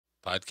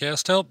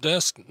Podcast Help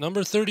Desk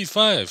number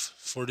 35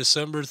 for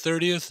December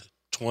 30th,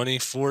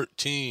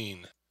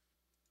 2014.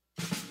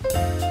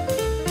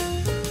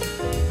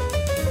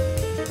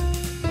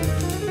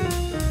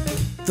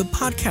 The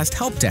Podcast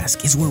Help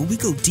Desk is where we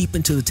go deep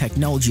into the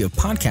technology of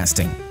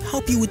podcasting,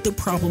 help you with the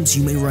problems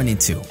you may run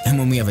into, and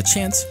when we have a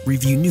chance,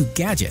 review new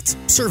gadgets,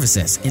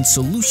 services, and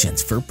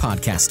solutions for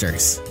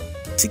podcasters.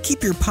 To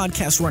keep your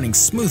podcast running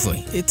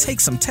smoothly, it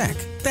takes some tech.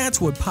 That's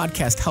what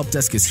Podcast Help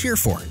Desk is here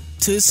for,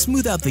 to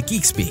smooth out the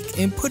geek speak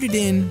and put it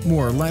in,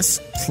 more or less,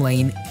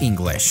 plain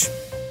English.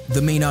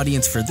 The main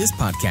audience for this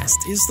podcast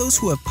is those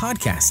who have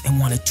podcasts and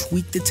want to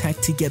tweak the tech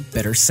to get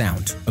better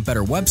sound, a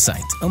better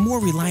website, a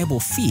more reliable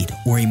feed,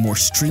 or a more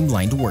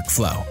streamlined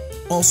workflow.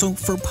 Also,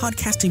 for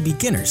podcasting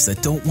beginners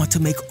that don't want to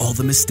make all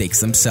the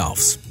mistakes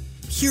themselves.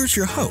 Here's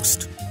your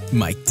host,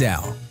 Mike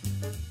Dell.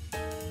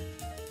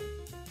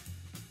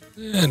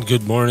 And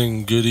good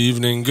morning, good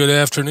evening, good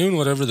afternoon,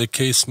 whatever the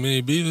case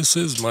may be. This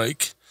is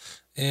Mike.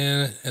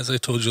 And as I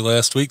told you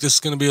last week, this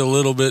is going to be a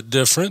little bit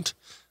different.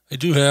 I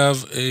do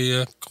have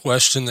a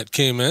question that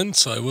came in,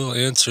 so I will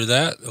answer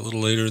that a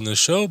little later in the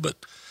show. But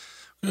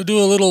I'm going to do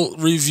a little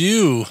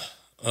review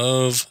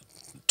of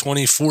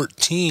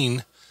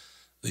 2014,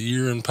 the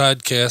year in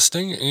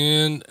podcasting,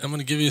 and I'm going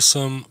to give you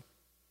some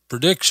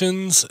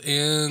predictions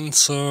and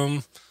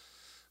some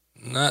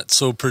not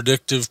so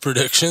predictive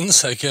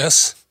predictions, I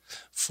guess,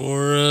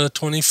 for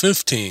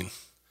 2015.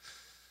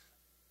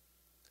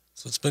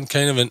 So it's been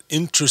kind of an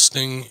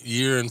interesting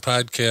year in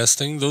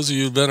podcasting. Those of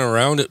you who've been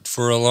around it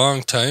for a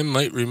long time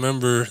might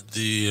remember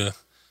the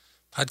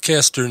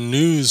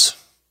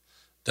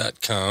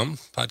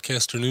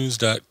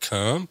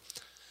podcasternews.com.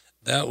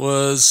 That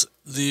was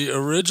the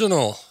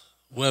original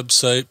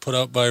website put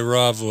out by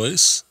Raw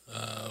Voice.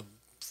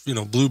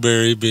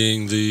 Blueberry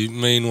being the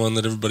main one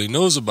that everybody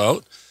knows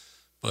about.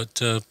 But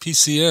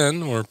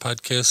PCN, or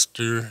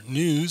Podcaster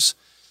News,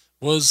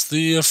 was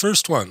the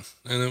first one.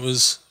 And it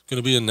was going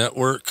to be a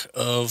network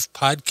of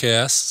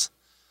podcasts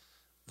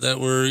that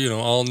were,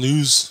 all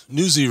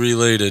newsy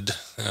related,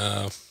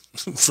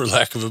 for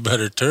lack of a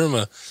better term,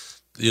 a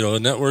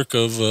network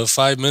of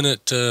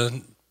 5-minute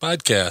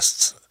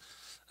podcasts.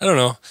 I don't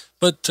know,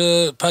 but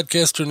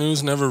Podcaster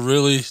News never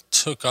really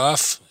took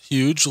off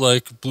huge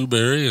like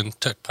Blueberry and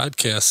Tech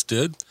Podcasts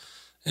did.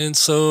 And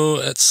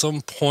so at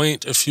some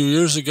point a few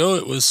years ago,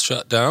 it was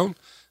shut down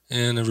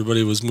and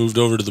everybody was moved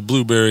over to the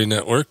Blueberry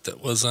network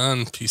that was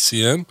on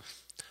PCN.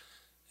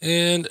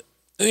 And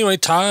anyway,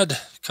 Todd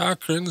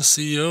Cochran, the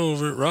CEO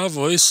over at Raw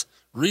Voice,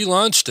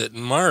 relaunched it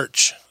in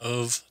March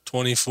of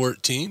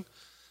 2014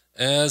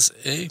 as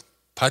a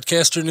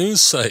podcaster news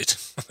site,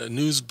 a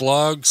news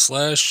blog /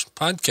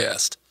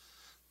 podcast.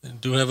 They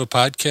do have a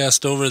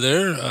podcast over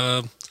there.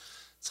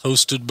 It's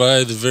hosted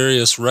by the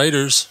various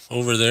writers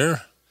over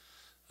there,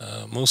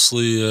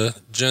 mostly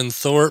Jen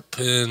Thorpe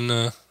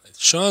and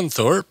Sean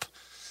Thorpe,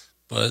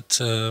 but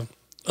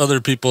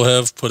other people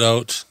have put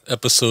out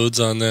episodes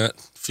on that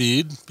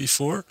feed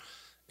before,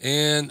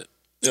 and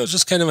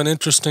just kind of an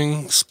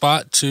interesting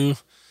spot to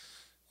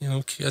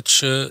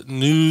catch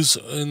news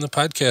in the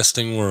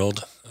podcasting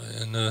world.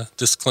 And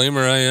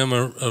disclaimer, I am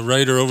a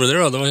writer over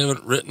there, although I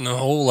haven't written a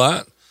whole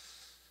lot,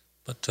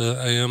 but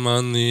I am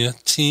on the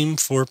team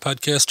for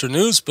Podcaster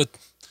News. But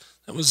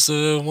that was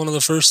one of the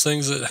first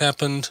things that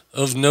happened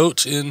of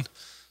note in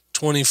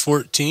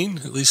 2014,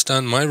 at least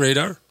on my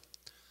radar.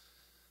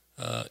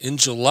 In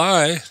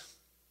July,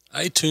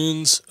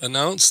 iTunes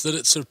announced that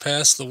it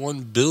surpassed the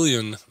 1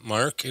 billion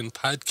mark in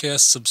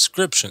podcast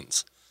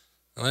subscriptions.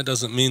 Now, that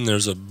doesn't mean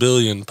there's a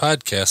billion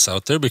podcasts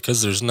out there,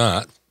 because there's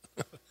not.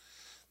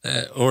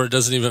 Or it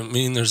doesn't even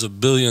mean there's a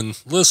billion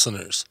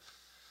listeners.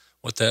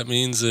 What that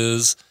means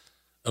is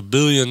a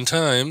billion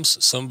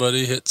times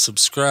somebody hit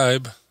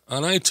subscribe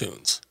on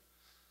iTunes.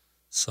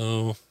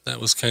 So that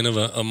was kind of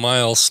a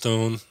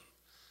milestone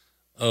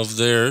of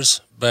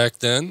theirs back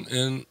then,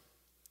 and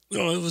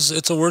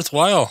it's a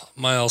worthwhile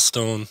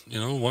milestone,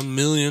 1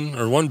 million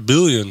or 1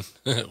 billion,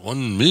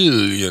 1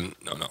 million.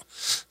 No,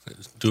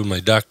 doing my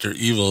Dr.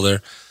 Evil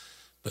there.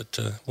 But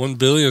 1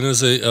 billion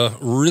is a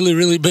really,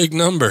 really big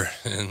number.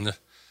 And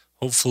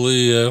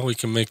hopefully we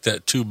can make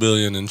that 2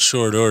 billion in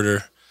short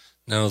order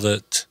now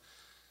that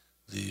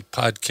the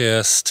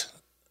Podcasts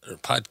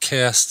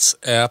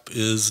app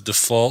is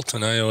default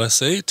on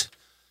iOS 8.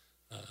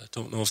 I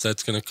don't know if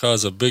that's going to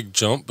cause a big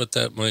jump, but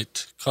that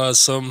might cause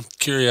some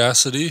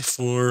curiosity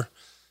for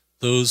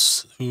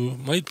those who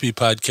might be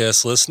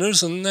podcast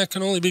listeners, and that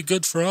can only be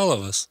good for all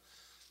of us.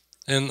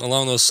 And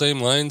along those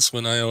same lines,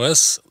 when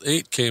iOS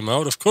 8 came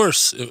out, of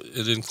course,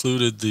 it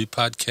included the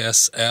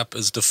Podcasts app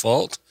as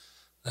default.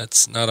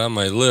 That's not on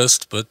my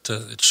list, but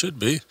it should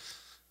be.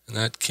 And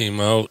that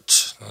came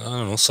out,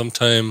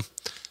 sometime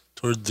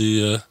toward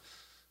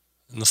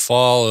in the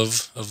fall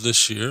of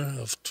this year,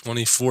 of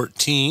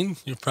 2014.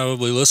 You're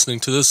probably listening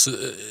to this.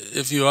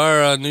 If you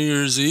are on New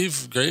Year's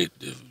Eve, great.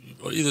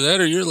 Either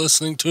that or you're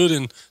listening to it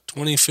in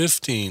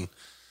 2015.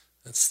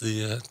 That's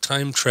the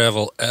time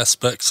travel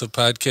aspects of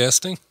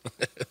podcasting.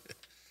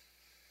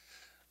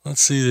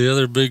 Let's see the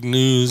other big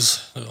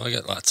news. Well, I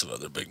got lots of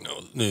other big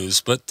news,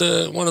 but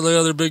one of the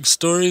other big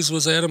stories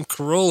was Adam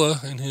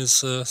Carolla and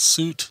his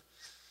suit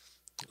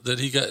that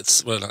he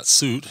got. Well, not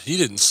suit. He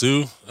didn't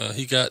sue.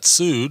 He got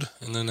sued,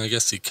 and then I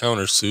guess he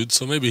countersued.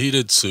 So maybe he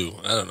did sue.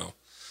 I don't know.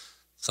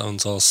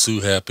 Sounds all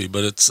sue happy,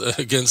 but it's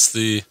against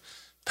the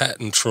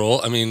patent troll.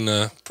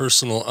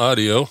 Personal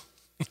Audio,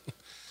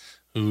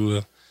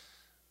 who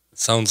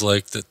sounds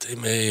like that they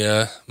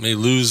may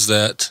lose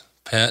that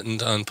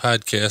patent on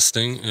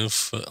podcasting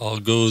if all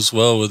goes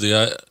well with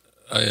the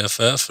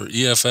IFF or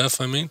EFF,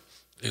 the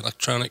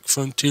Electronic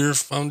Frontier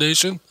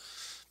Foundation.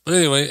 But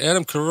anyway,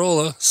 Adam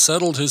Carolla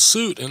settled his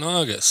suit in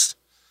August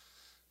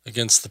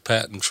against the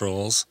patent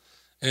trolls,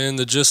 and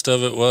the gist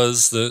of it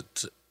was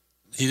that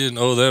he didn't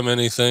owe them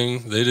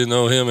anything, they didn't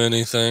owe him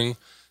anything,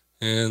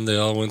 and they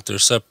all went their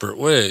separate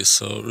ways.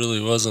 So it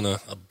really wasn't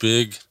a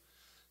big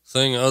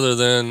thing, other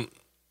than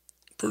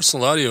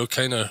Personal Audio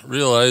kind of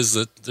realized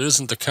that there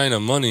isn't the kind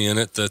of money in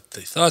it that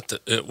they thought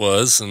that it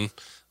was, and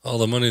all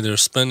the money they're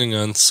spending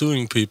on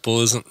suing people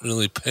isn't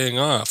really paying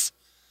off.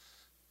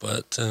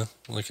 But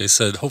like I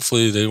said,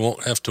 hopefully they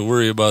won't have to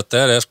worry about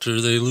that after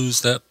they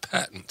lose that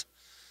patent.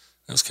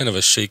 That was kind of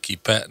a shaky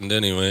patent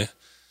anyway.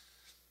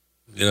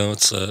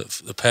 It's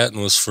the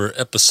patent was for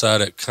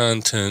episodic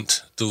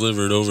content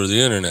delivered over the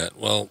internet.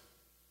 Well,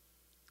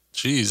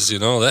 geez,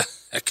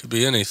 that could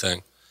be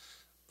anything.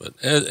 But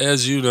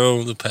as you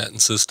know, the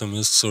patent system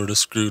is sort of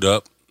screwed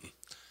up,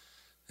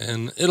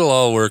 and it'll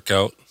all work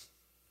out.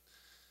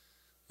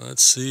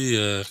 Let's see,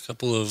 a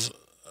couple of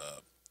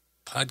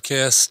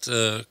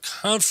podcast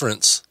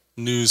conference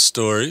news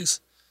stories,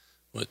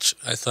 which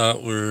I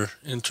thought were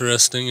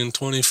interesting in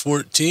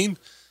 2014.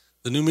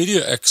 The New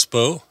Media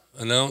Expo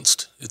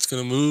announced it's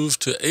going to move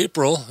to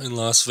April in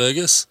Las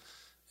Vegas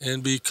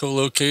and be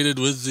co-located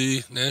with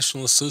the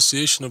National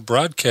Association of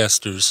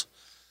Broadcasters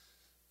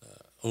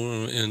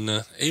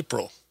in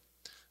April.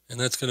 And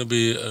that's going to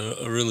be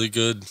a really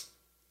good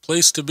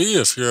place to be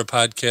if you're a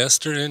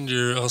podcaster and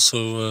you're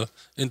also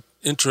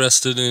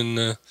interested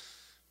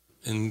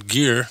in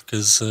gear,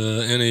 because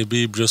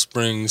NAB just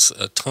brings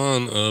a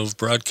ton of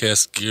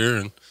broadcast gear,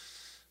 and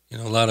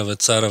a lot of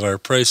it's out of our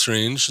price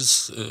range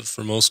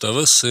for most of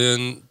us,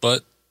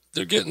 but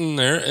they're getting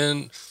there,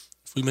 and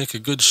if we make a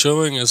good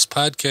showing as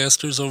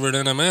podcasters over at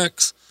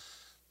NMX,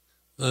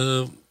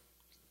 the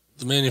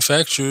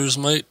manufacturers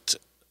might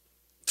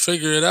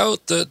figure it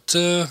out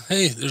that,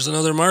 hey, there's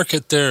another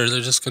market there.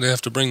 They're just going to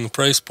have to bring the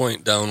price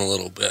point down a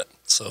little bit.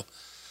 So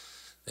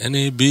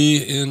NAB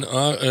in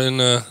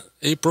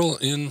April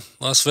in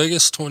Las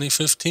Vegas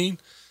 2015,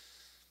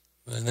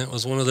 and that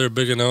was one of their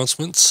big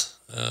announcements.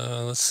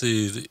 Let's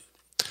see,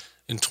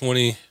 in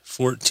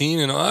 2014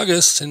 in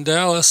August in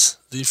Dallas,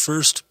 the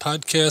first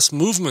podcast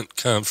movement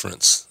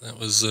conference. That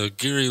was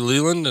Gary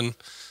Leland and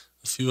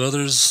a few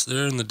others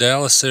there in the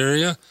Dallas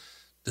area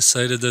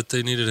decided that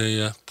they needed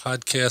a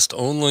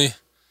podcast-only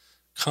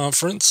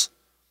conference,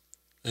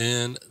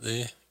 and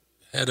they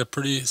had a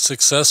pretty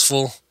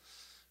successful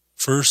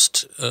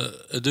first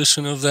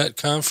edition of that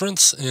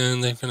conference,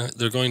 and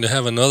they're going to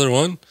have another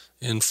one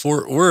in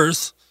Fort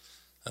Worth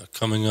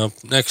coming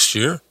up next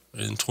year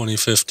in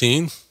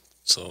 2015.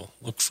 So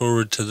look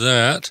forward to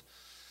that.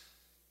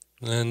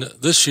 And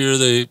this year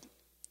they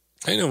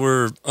kind of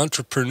were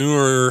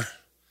entrepreneur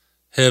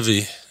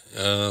heavy.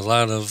 A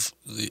lot of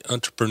the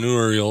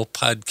entrepreneurial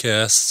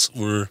podcasts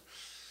were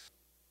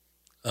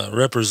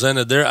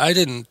represented there. I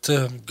didn't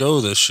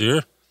go this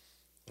year.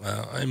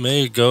 I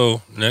may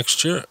go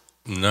next year.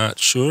 I'm not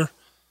sure.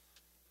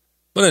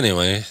 But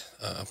anyway,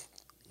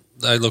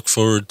 I look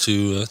forward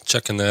to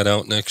checking that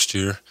out next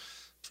year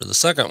for the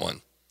second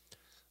one.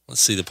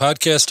 Let's see, the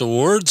Podcast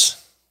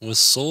Awards was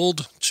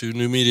sold to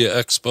New Media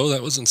Expo.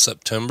 That was in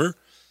September.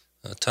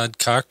 Todd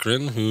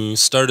Cochran, who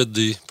started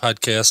the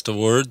Podcast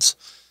Awards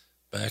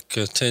back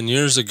 10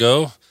 years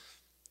ago,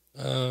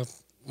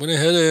 went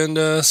ahead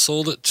and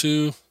sold it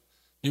to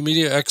New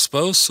Media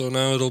Expo. So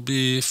now it'll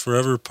be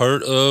forever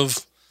part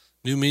of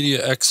New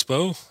Media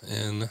Expo.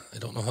 And I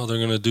don't know how they're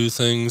going to do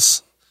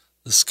things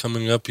this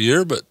coming up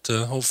year, but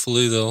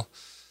hopefully they'll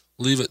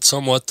leave it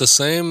somewhat the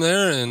same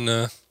there, and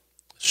it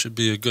should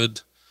be a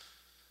good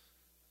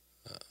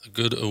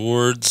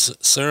awards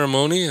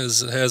ceremony,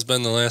 as it has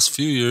been the last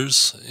few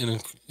years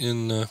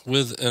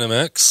with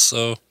NMX.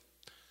 So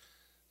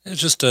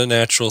it's just a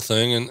natural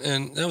thing,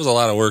 and that was a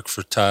lot of work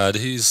for Todd.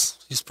 He's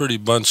pretty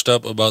bunched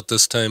up about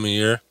this time of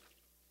year.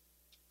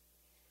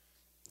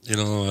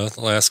 The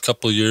last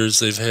couple of years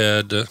they've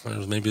had, or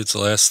maybe it's the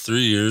last 3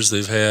 years,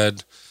 they've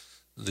had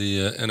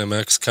the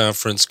NMX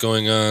conference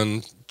going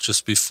on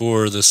just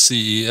before the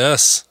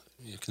CES,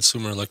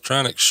 Consumer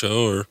Electronics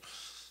Show,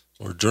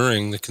 or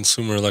during the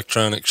Consumer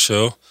Electronics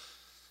Show,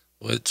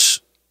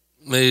 which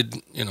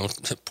made,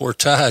 poor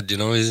Todd,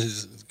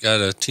 he's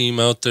got a team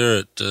out there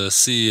at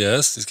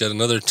CES. He's got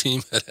another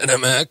team at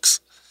NMX.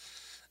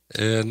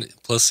 And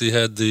plus he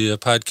had the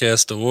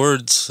Podcast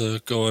Awards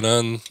going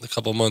on a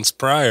couple months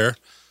prior.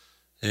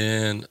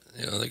 And,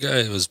 the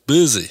guy was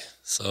busy.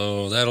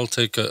 So that'll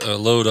take a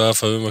load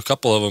off of him, a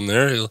couple of them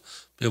there. He'll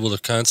be able to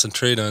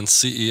concentrate on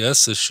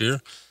CES this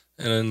year.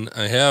 And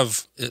I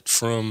have it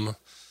from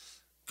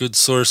good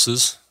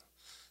sources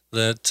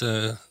that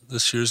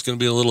this year is going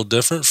to be a little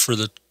different for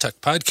the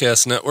Tech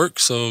Podcast Network.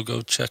 So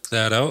go check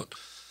that out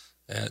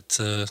at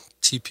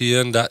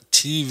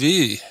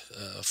tpn.tv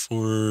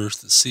for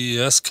the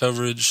CES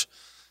coverage.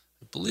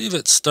 I believe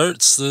it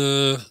starts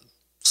the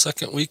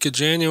second week of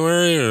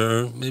January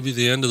or maybe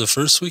the end of the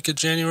first week of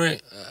January.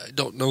 I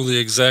don't know the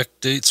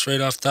exact dates right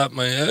off the top of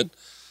my head.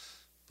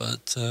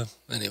 But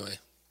anyway,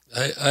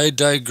 I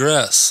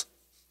digress.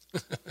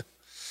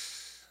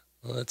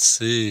 Let's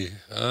see.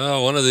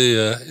 One of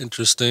the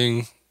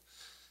interesting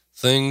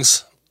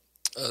things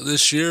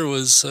this year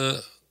was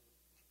the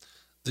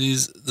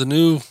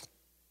new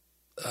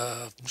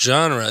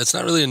genre. It's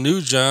not really a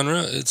new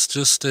genre. It's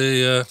just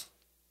the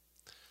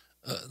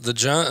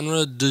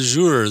genre du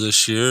jour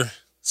this year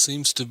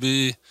seems to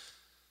be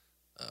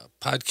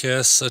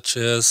podcasts such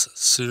as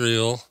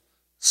Serial,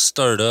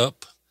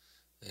 Startup,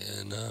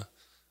 and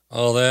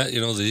all that.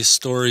 The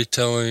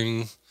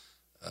storytelling,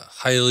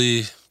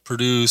 highly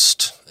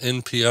produced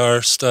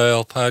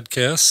NPR-style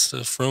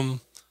podcasts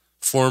from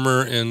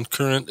former and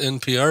current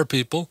NPR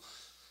people.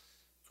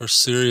 Of course,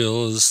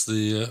 Serial is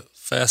the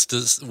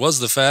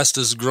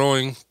fastest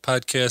growing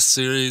podcast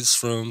series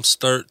from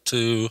start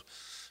to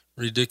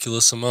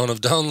ridiculous amount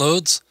of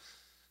downloads.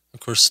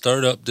 Of course,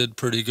 Startup did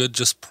pretty good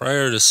just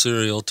prior to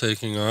Serial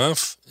taking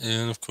off.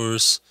 And of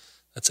course,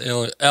 that's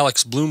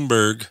Alex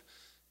Bloomberg.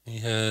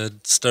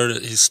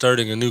 He's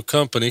starting a new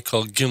company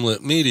called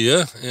Gimlet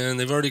Media, and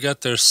they've already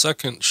got their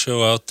second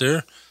show out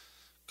there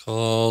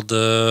called,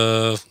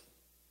 now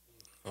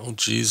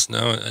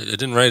I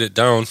didn't write it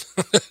down.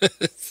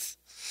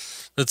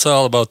 It's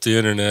all about the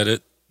internet.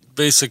 It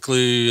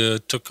basically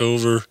took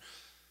over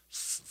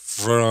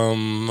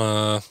from,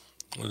 On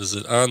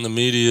the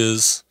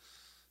Media's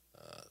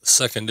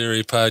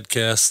secondary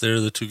podcast there.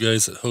 The two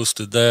guys that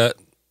hosted that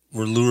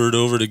were lured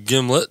over to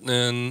Gimlet,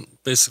 and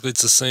basically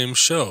it's the same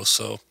show.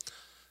 So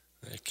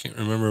I can't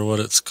remember what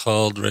it's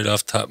called right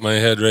off the top of my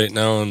head right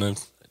now, and I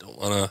don't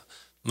want to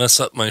mess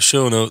up my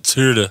show notes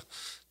here to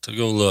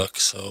go look.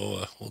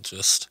 So we'll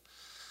just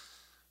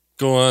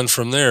go on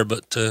from there.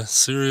 But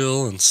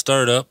Serial and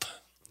Startup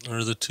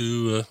are the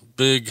two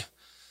big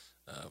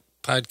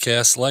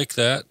podcasts like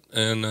that.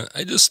 And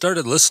I just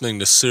started listening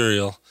to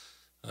Serial.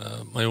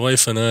 My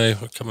wife and I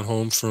were coming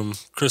home from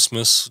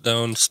Christmas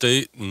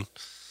downstate, and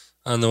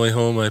on the way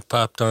home I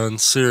popped on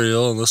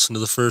Serial and listened to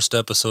the first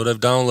episode.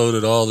 I've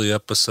downloaded all the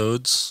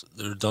episodes.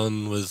 They're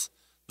done with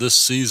this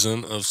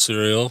season of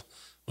Serial,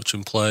 which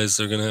implies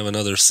they're going to have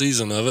another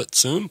season of it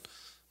soon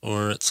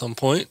or at some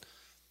point.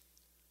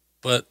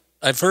 But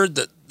I've heard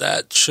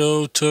that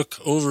show took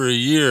over a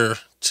year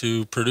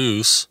to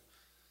produce.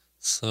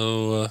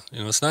 So,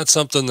 it's not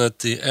something that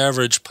the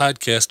average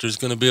podcaster is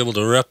going to be able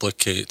to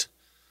replicate.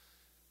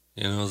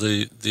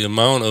 The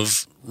amount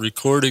of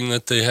recording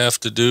that they have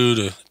to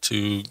do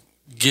to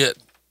get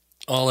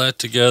all that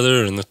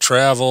together, and the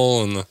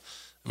travel, and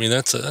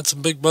that's a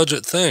big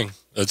budget thing.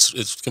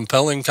 It's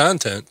compelling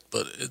content,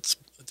 but it's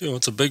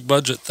a big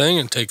budget thing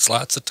and takes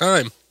lots of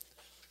time.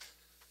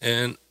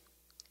 And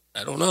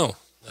I don't know.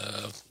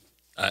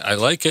 I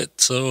like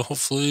it, so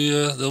hopefully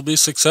they'll be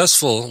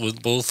successful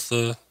with both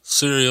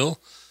Serial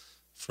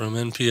from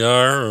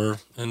NPR or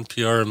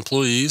NPR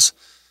employees,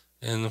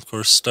 and of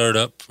course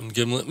Startup and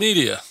Gimlet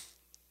Media.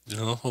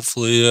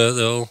 Hopefully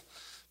they'll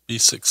be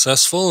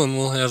successful, and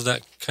we'll have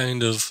that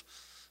kind of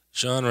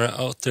genre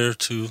out there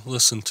to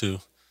listen to.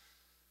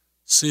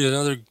 See,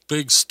 another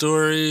big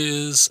story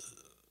is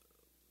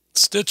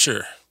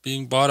Stitcher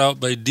being bought out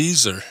by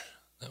Deezer.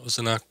 That was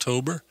in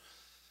October.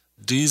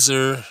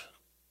 Deezer,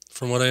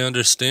 from what I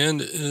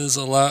understand, is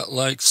a lot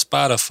like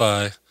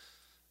Spotify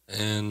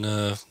and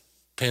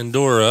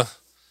Pandora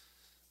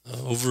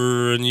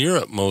over in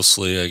Europe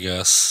mostly, I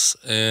guess.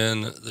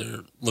 And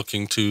they're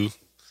looking to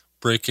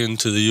break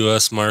into the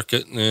U.S.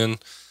 market,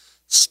 and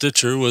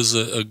Stitcher was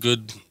a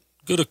good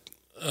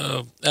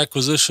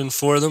acquisition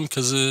for them,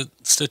 because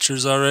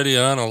Stitcher's already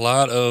on a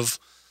lot of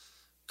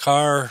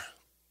car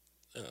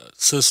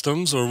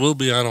systems, or will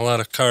be on a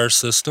lot of car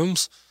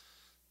systems,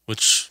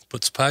 which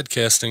puts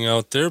podcasting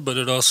out there, but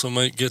it also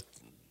might get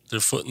their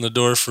foot in the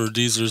door for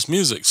Deezer's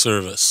music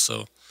service.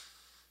 So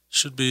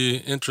should be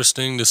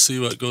interesting to see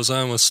what goes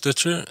on with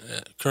Stitcher.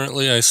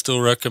 Currently, I still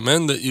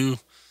recommend that you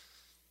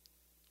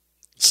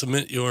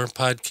submit your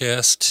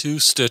podcast to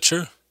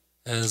Stitcher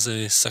as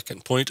a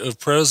second point of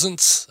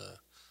presence,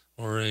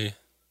 or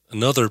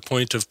another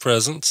point of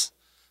presence.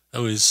 I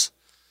always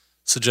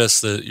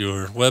suggest that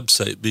your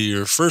website be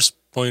your first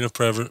point of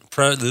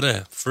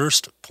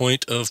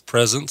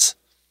presence,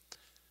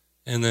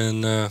 and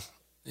then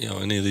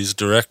any of these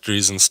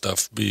directories and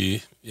stuff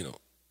be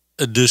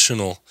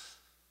additional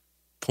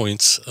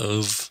points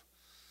of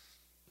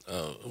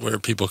where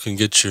people can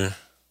get your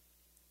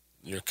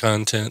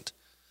content.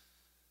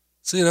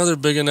 See, another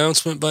big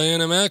announcement by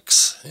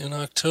NMX in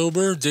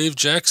October. Dave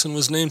Jackson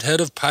was named head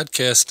of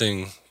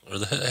podcasting, or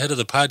the head of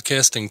the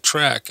podcasting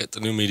track at the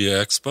New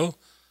Media Expo.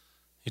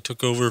 He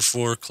took over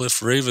for Cliff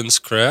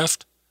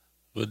Ravenscraft,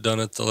 who had done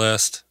it the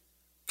last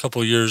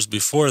couple years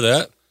before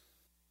that.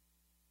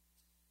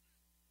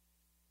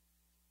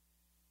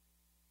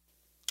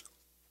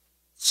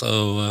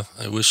 So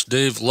I wish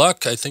Dave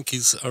luck. I think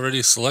he's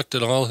already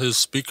selected all his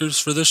speakers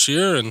for this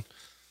year, and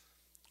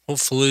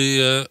hopefully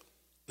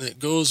it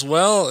goes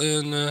well,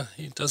 and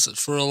he does it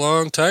for a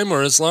long time,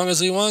 or as long as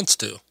he wants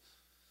to.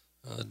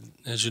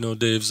 As you know,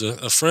 Dave's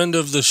a friend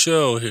of the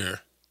show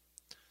here.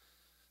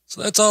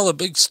 So that's all the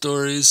big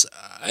stories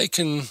I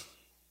can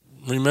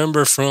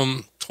remember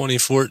from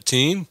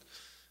 2014.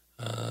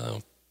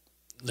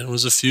 There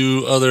was a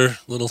few other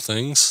little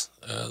things,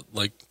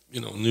 like,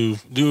 new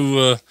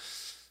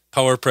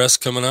PowerPress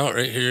coming out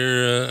right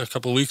here a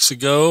couple weeks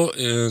ago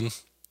and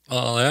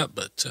all that,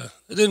 but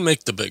it didn't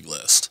make the big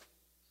list.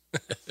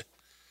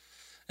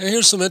 And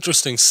here's some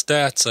interesting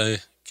stats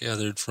I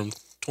gathered from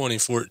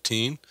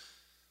 2014.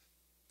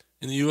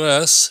 In the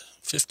U.S.,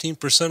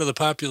 15% of the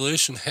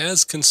population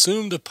has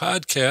consumed a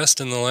podcast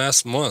in the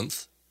last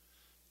month.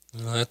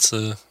 Well, that's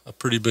a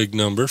pretty big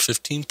number.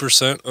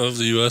 15% of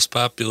the U.S.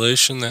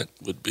 population, that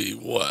would be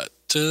what?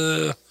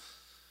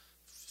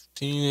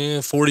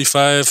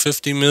 45,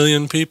 50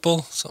 million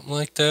people, something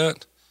like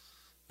that.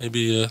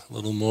 Maybe a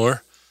little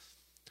more.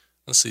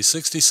 Let's see,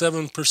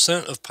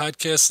 67% of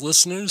podcast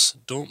listeners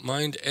don't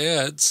mind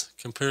ads,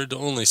 compared to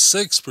only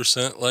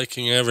 6%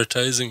 liking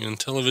advertising in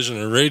television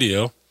or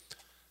radio.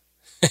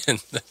 And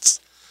that's,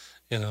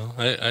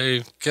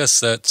 I guess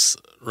that's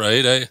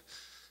right.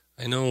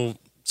 I know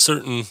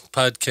certain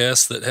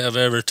podcasts that have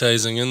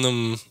advertising in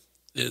them,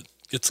 it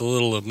gets a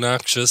little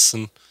obnoxious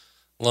and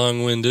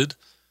long-winded.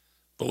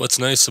 But what's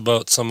nice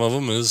about some of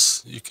them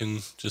is you can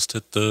just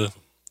hit the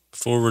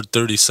forward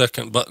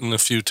 30-second button a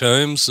few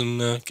times and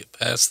get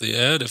past the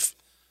ad if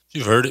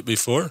you've heard it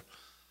before.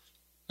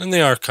 And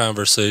they are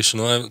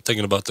conversational. I'm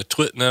thinking about the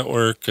Twit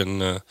Network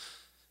and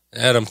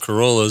Adam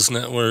Carolla's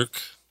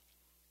network,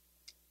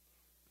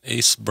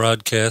 Ace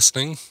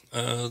Broadcasting.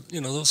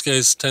 Those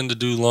guys tend to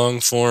do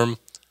long-form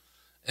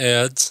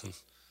ads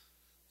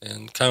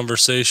and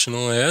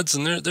conversational ads,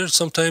 and they're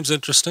sometimes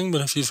interesting, but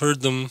if you've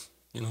heard them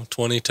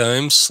 20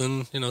 times,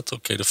 then, it's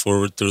okay to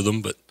forward through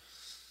them. But,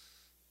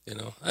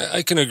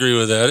 I can agree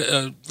with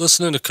that.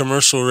 Listening to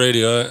commercial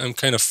radio, I'm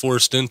kind of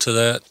forced into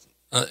that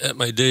at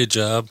my day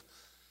job.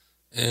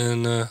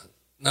 And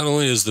not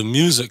only is the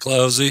music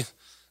lousy,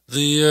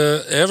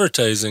 the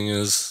advertising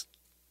is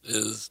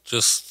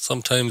just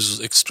sometimes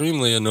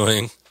extremely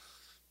annoying.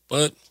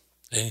 But,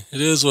 hey,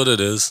 it is what it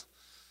is.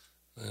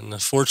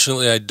 And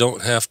fortunately, I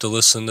don't have to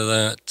listen to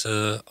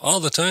that all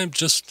the time,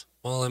 just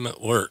while I'm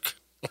at work.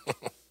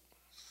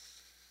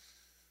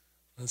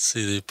 Let's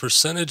see, the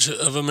percentage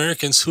of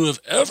Americans who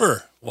have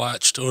ever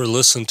watched or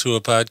listened to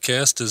a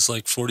podcast is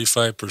like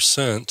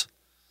 45%.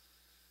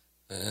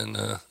 And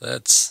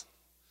that's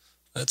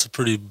a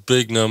pretty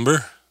big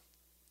number.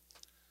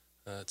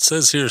 It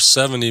says here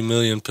 70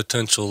 million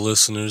potential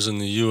listeners in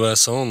the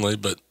U.S. only,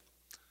 but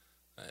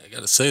I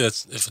got to say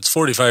that if it's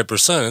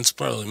 45%, it's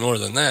probably more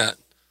than that.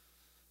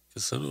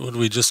 Because would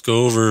we just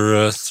go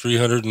over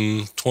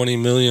 320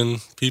 million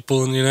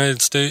people in the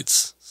United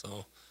States?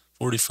 So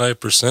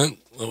 45%.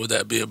 What would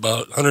that be,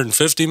 about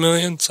 150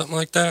 million, something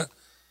like that?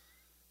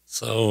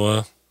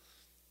 So,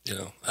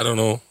 I don't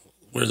know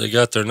where they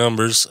got their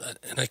numbers,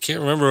 and I can't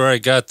remember where I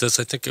got this.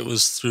 I think it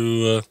was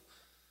through, I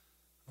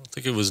don't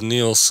think it was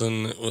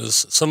Nielsen. It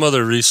was some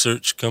other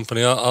research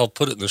company. I'll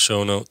put it in the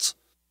show notes.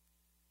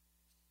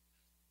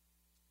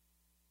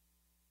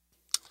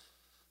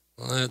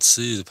 Let's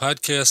see, the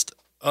podcast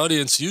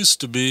audience used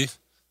to be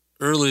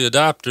early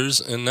adopters,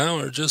 and now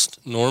are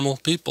just normal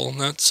people,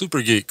 not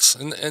super geeks.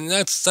 And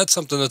that's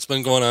something that's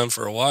been going on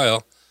for a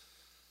while.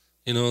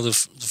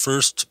 The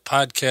first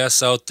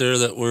podcasts out there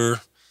that were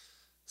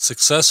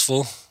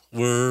successful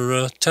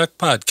were tech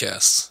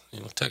podcasts,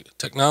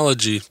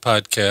 technology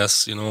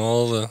podcasts.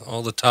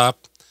 All the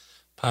top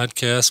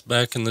podcasts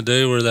back in the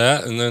day were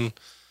that, and then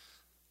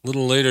a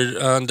little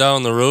later on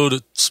down the road,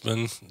 it's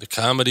been the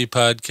comedy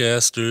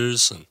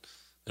podcasters, and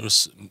there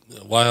was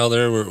a while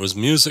there where it was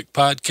music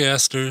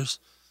podcasters,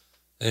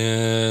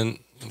 and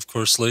of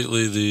course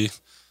lately the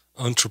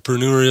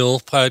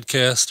entrepreneurial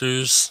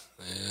podcasters,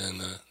 and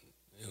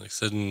like I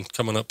said, and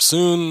coming up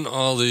soon,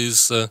 all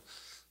these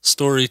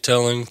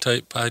storytelling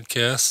type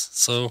podcasts.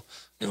 So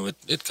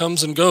it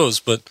comes and goes,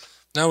 but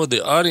now with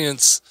the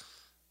audience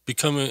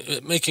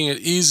making it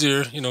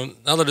easier,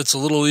 now that it's a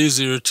little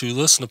easier to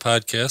listen to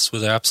podcasts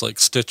with apps like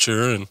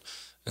Stitcher and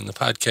the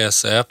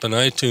podcast app and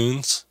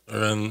iTunes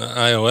or on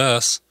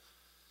iOS,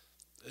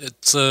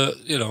 it's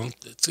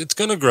it's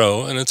going to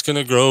grow, and it's going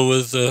to grow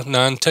with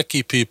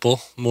non-techie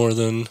people more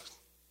than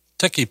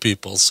techie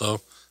people.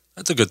 So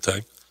that's a good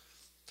thing.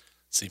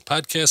 See,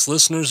 podcast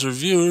listeners or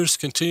viewers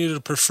continue to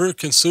prefer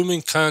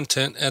consuming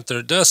content at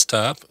their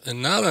desktop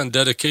and not on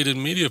dedicated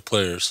media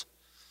players.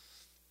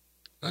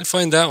 I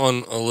find that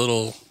one a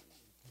little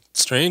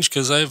strange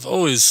because I've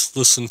always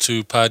listened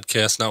to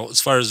podcasts. Now,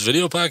 as far as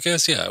video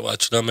podcasts, yeah, I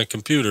watch it on my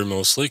computer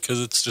mostly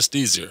because it's just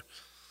easier.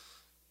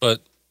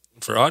 But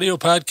for audio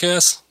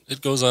podcasts,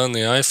 it goes on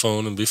the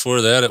iPhone, and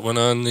before that it went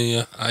on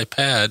the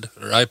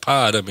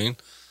iPod, I mean,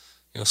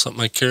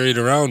 something I carried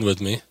around with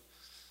me.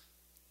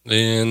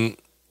 And,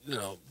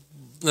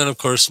 then of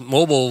course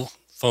mobile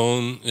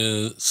phone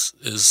is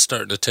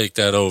starting to take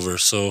that over.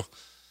 So,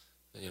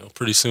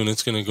 pretty soon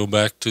it's going to go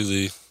back to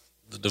the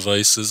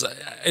devices.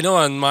 I know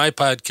on my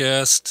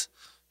podcast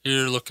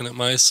here, looking at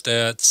my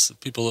stats, the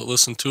people that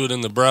listen to it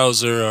in the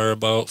browser are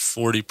about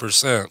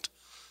 40%.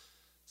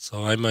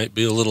 So I might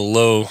be a little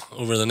low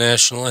over the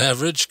national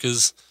average,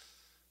 because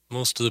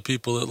most of the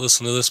people that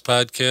listen to this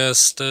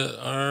podcast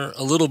are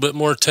a little bit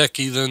more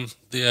techie than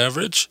the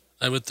average,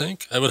 I would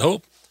think, I would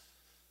hope.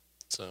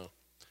 So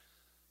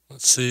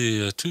let's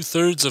see,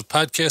 2/3 of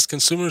podcast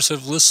consumers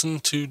have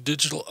listened to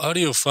digital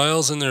audio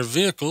files in their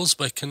vehicles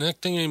by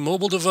connecting a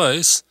mobile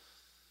device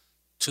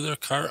to their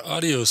car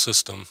audio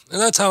system. And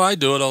that's how I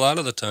do it a lot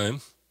of the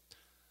time.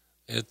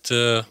 It's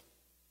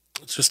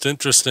just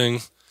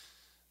interesting,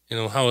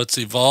 how it's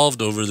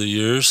evolved over the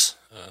years.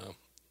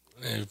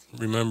 I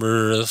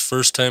remember the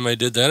first time I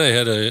did that, I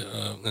had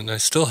and I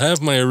still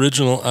have my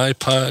original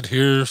iPod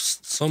here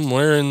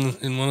somewhere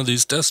in one of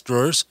these desk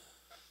drawers.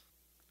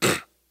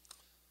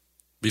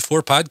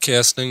 Before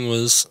podcasting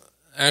was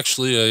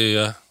actually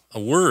a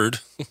word,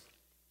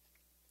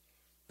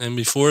 and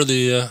before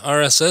the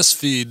RSS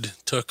feed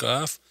took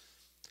off,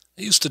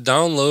 I used to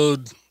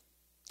download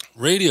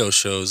radio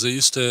shows.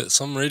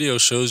 Some radio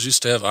shows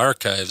used to have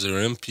archives. They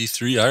were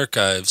MP3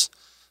 archives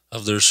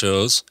of their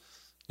shows,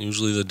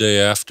 usually the day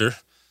after.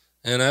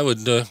 And I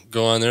would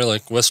go on there,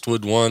 like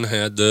Westwood One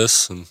had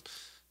this,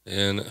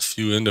 and a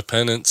few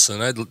independents,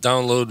 and I'd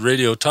download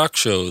radio talk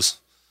shows.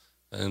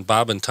 And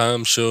Bob and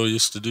Tom show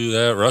used to do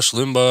that. Rush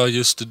Limbaugh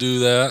used to do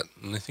that,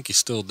 and I think he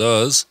still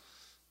does.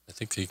 I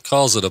think he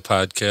calls it a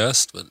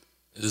podcast, but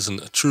it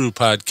isn't a true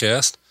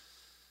podcast.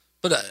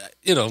 But,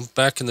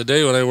 back in the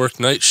day when I worked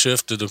night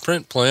shift at a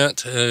print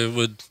plant, I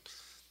would,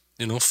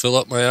 fill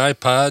up my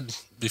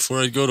iPod before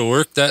I'd go to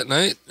work that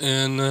night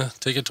and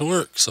take it to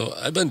work. So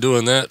I've been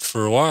doing that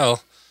for a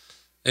while.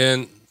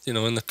 And,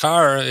 in the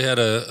car, I had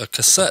a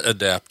cassette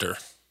adapter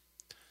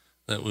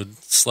that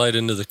would slide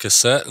into the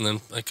cassette, and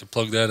then I could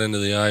plug that into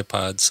the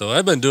iPod. So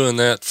I've been doing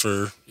that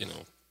for,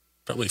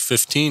 probably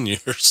 15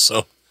 years,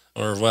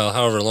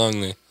 however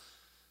long the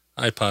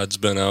iPod's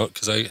been out,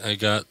 because I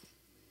got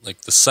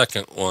like the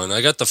second one.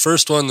 I got the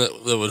first one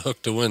that would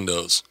hook to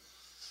Windows.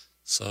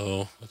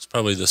 So it's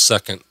probably the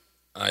second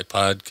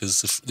iPod,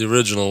 because the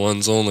original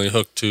one's only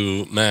hooked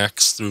to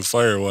Macs through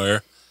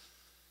FireWire.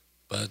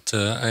 But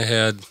I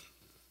had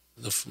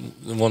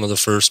one of the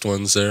first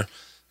ones there,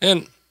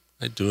 and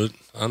I do it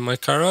on my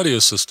car audio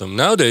system.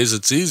 Nowadays,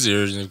 it's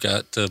easier. You've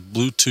got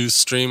Bluetooth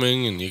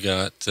streaming, and you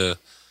got,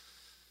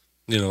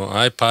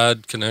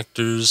 iPod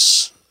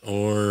connectors,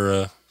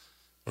 or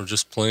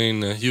just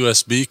plain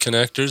USB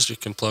connectors. You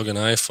can plug an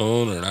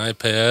iPhone or an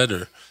iPad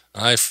or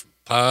an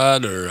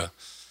iPod or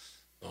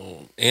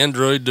an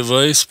Android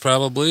device,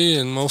 probably,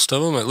 and most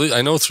of them. At least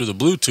I know through the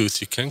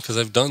Bluetooth you can, because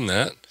I've done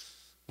that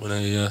when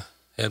I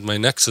had my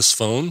Nexus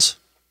phones.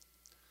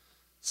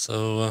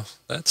 So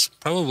that's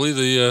probably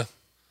the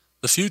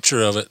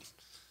future of it.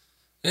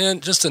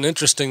 And just an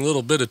interesting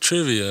little bit of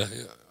trivia.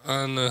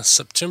 On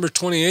September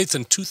 28th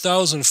in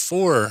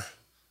 2004,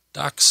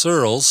 Doc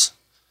Searles,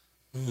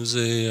 who's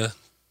a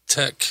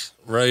tech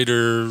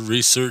writer,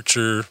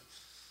 researcher,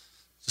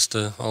 just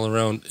an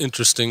all-around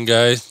interesting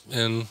guy,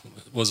 and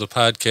was a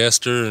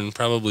podcaster and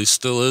probably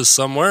still is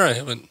somewhere. I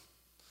haven't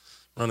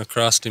run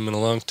across him in a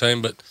long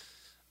time, but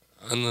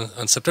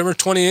on September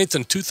 28th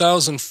in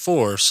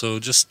 2004, so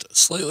just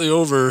slightly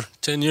over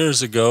 10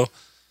 years ago,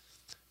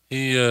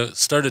 he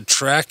started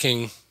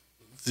tracking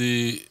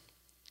the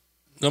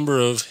number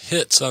of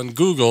hits on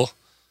Google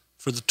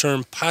for the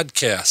term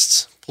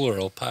podcasts,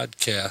 plural,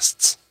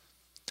 podcasts.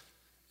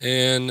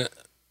 And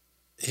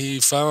he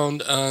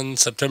found on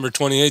September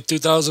 28,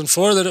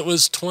 2004, that it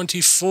was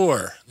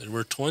 24. There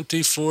were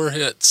 24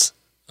 hits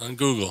on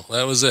Google.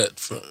 That was it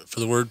for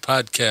the word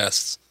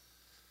podcasts.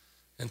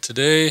 And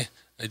today,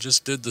 I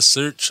just did the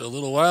search a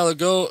little while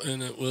ago,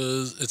 and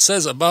it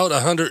says about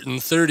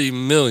 130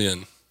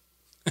 million.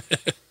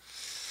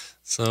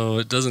 So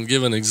it doesn't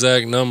give an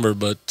exact number,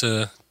 but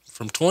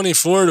from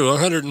 24 to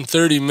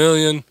 130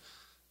 million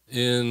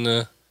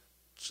in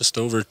just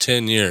over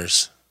 10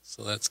 years.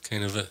 So that's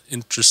kind of an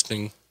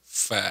interesting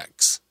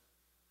facts.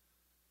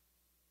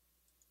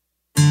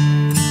 I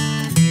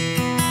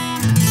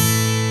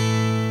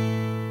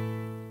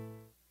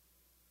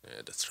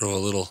had to throw a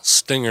little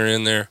stinger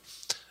in there.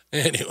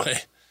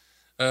 Anyway,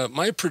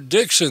 my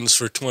predictions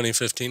for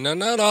 2015. Now,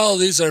 not all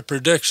of these are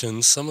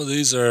predictions. Some of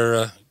these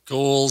are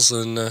goals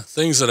and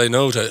things that I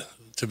know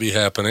to be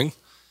happening,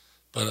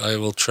 but I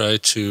will try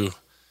to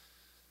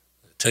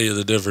tell you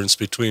the difference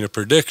between a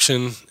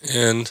prediction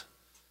and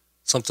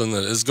something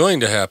that is going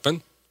to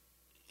happen.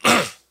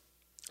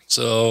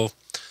 So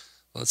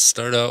let's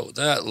start out with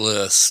that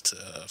list.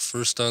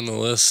 First on the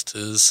list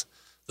is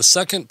the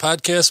second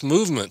podcast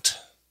movement.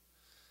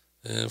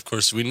 And of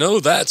course, we know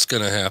that's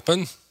going to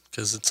happen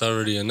because it's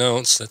already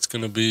announced. That's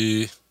going to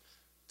be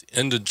the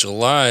end of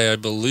July, I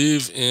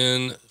believe,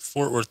 in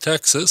Fort Worth,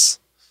 Texas.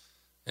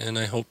 And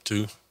I hope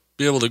to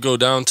be able to go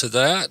down to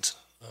that.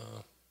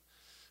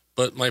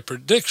 But my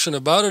prediction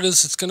about it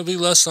is it's going to be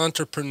less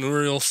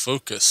entrepreneurial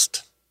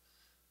focused.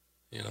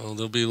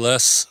 There'll be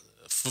less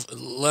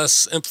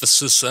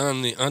emphasis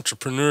on the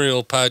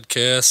entrepreneurial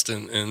podcast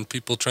and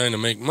people trying to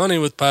make money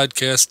with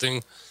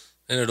podcasting,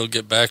 and it'll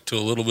get back to a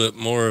little bit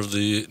more of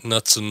the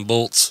nuts and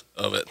bolts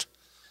of it.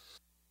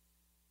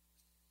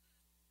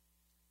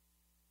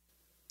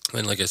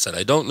 And like I said,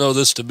 I don't know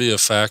this to be a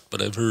fact,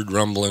 but I've heard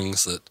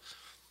rumblings that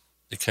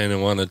they kind of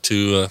wanted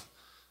to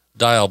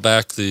dial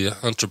back the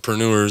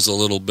entrepreneurs a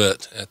little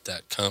bit at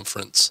that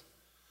conference.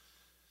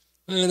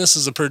 And this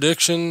is a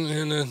prediction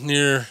and a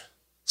near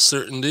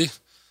certainty.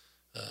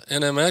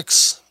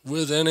 NMX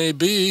with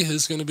NAB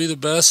is going to be the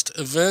best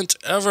event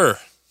ever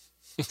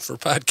for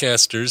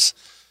podcasters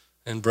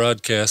and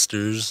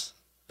broadcasters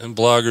and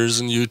bloggers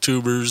and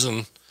YouTubers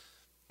and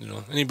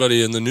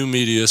anybody in the new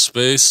media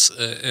space,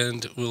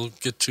 and we'll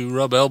get to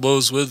rub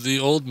elbows with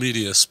the old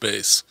media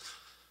space.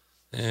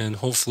 And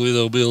hopefully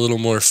there'll be a little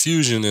more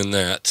fusion in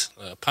that.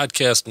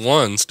 Podcast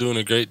One's doing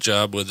a great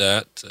job with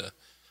that.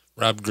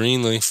 Rob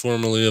Greenlee,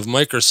 formerly of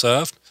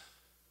Microsoft,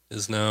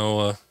 is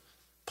now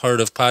part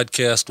of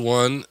Podcast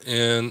One,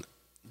 and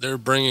they're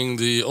bringing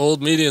the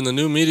old media and the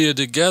new media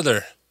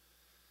together.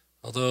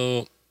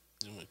 Although,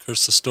 of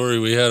course, the story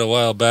we had a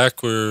while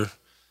back where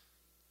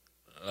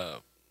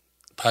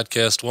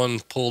Podcast One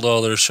pulled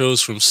all their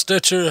shows from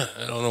Stitcher.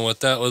 I don't know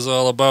what that was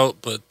all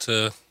about, but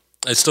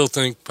I still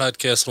think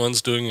Podcast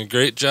One's doing a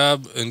great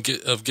job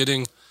of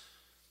getting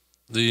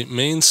the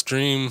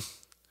mainstream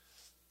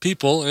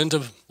people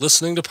into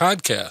listening to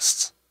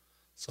podcasts.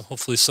 So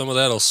hopefully some of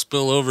that will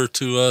spill over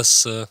to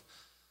us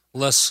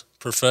less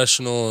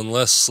professional and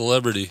less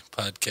celebrity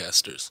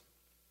podcasters.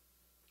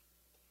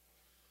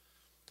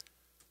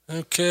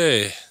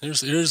 Okay,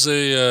 this is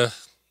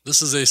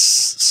a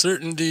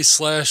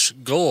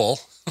certainty/goal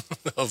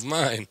of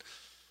mine.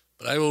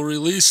 But I will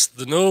release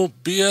the No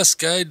BS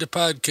Guide to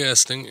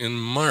Podcasting in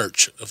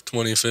March of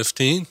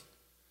 2015.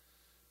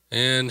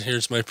 And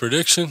here's my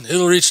prediction.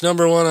 It'll reach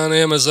number 1 on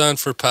Amazon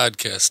for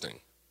podcasting.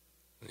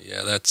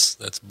 Yeah,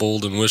 that's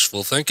bold and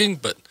wishful thinking,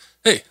 but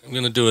hey, I'm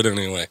going to do it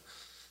anyway.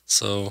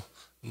 So,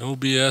 No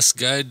BS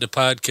Guide to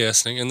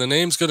Podcasting. And the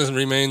name's going to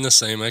remain the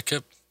same. I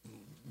kept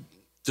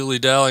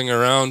dilly-dallying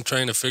around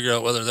trying to figure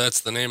out whether that's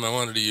the name I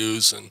wanted to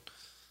use, and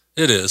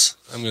it is.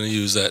 I'm going to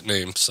use that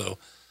name. So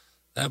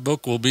that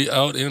book will be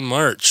out in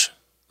March.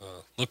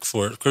 Look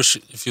for it. Of course,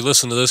 if you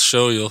listen to this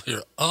show, you'll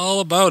hear all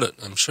about it,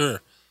 I'm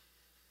sure.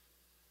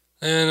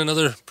 And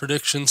another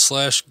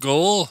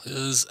prediction/goal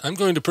is I'm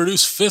going to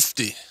produce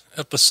 50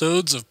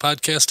 episodes of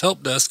Podcast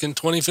Help Desk in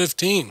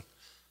 2015.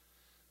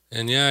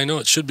 And yeah, I know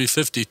it should be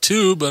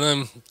 52, but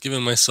I'm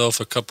giving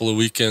myself a couple of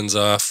weekends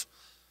off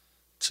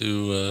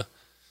for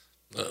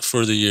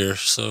the year.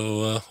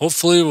 So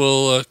hopefully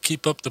we'll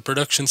keep up the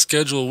production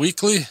schedule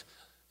weekly,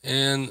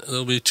 and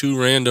there'll be 2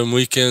 random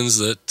weekends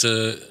or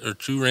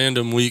 2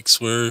 random weeks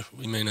where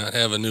we may not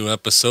have a new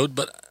episode,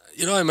 but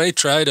I may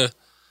try to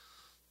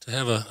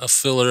have a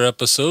filler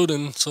episode,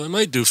 and so I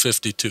might do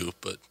 52,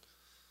 but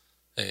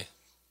hey,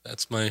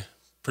 that's my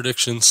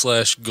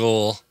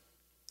prediction/goal.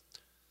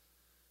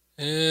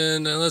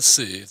 And let's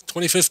see,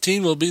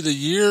 2015 will be the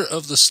year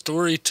of the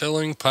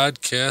storytelling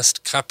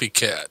podcast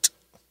copycat.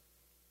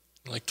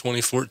 Like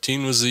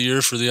 2014 was the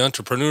year for the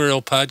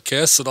entrepreneurial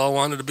podcasts that all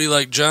wanted to be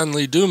like John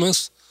Lee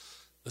Dumas.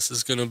 This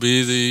is going to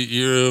be the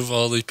year of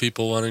all the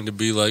people wanting to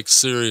be like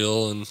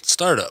Serial and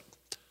Startup.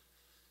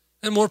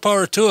 And more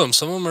power to them.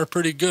 Some of them are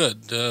pretty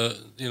good.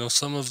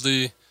 Some of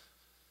the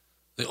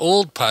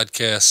old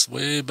podcasts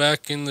way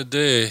back in the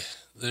day,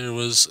 there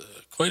was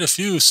quite a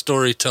few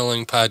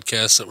storytelling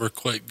podcasts that were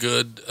quite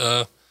good.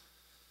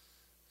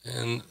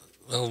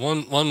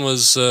 One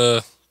was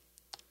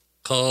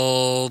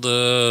called,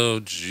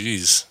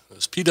 it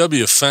was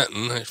P.W.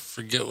 Fenton. I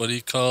forget what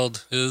he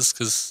called his,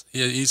 because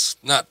he's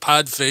not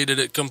pod-faded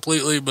it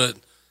completely, but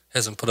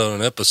hasn't put out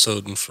an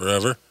episode in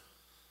forever.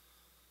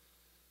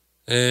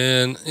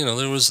 And,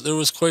 there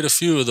was quite a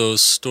few of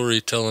those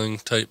storytelling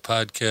type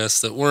podcasts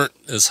that weren't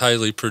as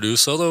highly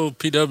produced, although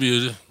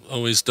PW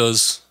always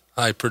does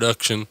high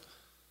production.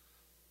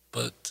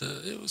 But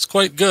it was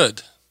quite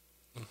good.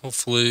 And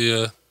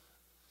hopefully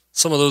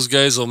some of those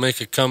guys will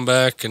make a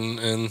comeback,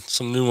 and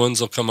some new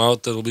ones will come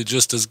out that'll be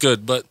just as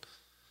good. But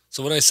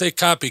so when I say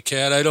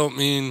copycat, I don't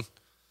mean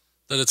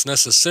that it's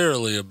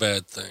necessarily a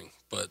bad thing.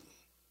 But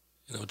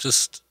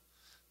just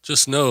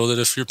know that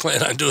if you're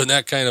planning on doing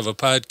that kind of a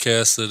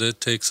podcast, that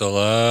it takes a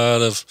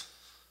lot of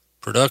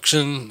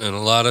production and a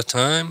lot of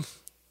time,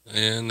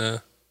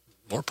 and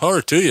more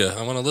power to you.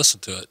 I want to listen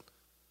to it.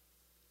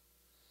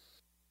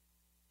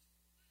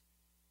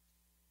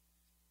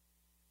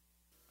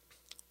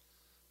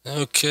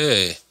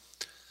 Okay,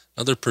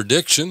 another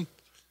prediction.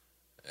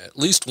 At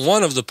least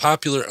one of the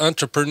popular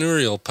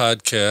entrepreneurial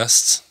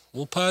podcasts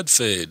will pod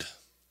fade.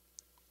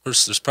 Of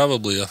course, there's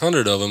probably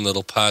 100 of them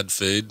that'll pod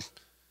fade,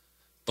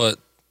 but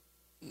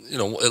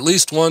at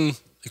least one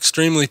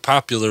extremely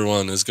popular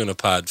one is going to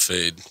pod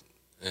fade,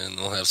 and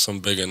they'll have some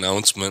big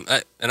announcement.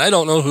 I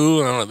don't know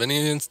who. I don't have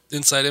any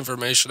inside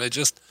information. I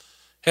just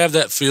have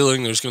that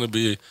feeling there's going to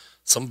be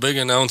some big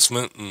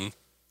announcement, and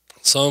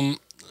some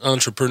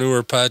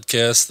entrepreneur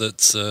podcast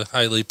that's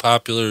highly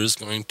popular is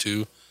going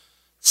to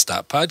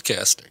stop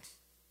podcasting.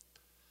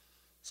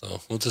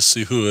 So we'll just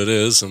see who it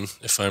is and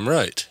if I'm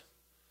right.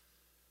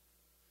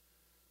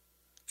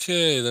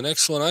 Okay, the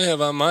next one I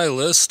have on my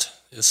list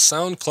is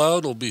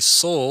SoundCloud will be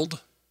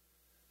sold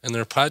and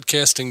their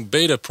podcasting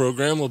beta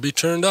program will be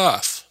turned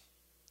off.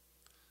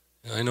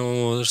 I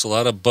know there's a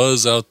lot of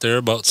buzz out there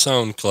about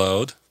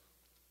SoundCloud.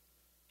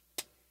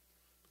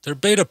 Their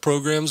beta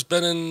program's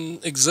been in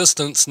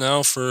existence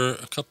now for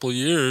a couple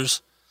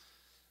years.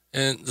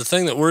 And the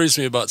thing that worries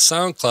me about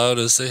SoundCloud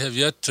is they have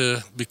yet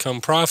to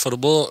become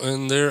profitable,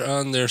 and they're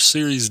on their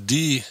Series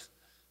D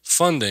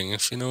funding.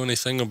 If you know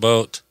anything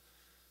about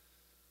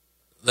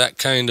that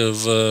kind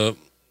of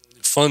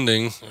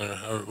funding,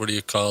 or what do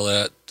you call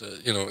that?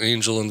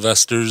 Angel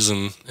investors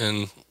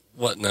and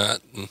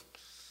whatnot, and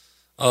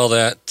all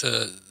that.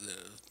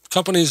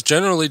 Companies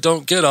generally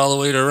don't get all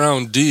the way to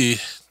round D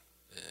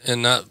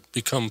and not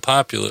become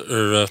popular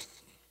or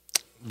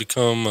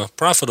become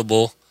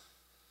profitable.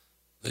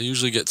 They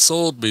usually get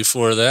sold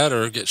before that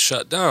or get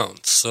shut down.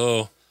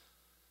 So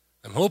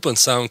I'm hoping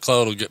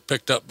SoundCloud will get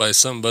picked up by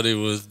somebody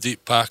with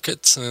deep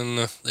pockets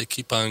and they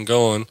keep on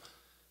going.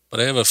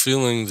 But I have a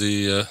feeling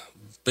the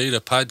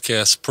beta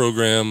podcast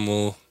program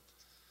will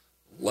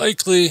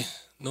likely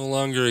no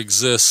longer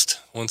exist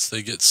once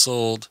they get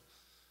sold.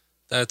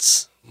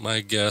 That's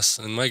my guess.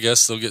 And my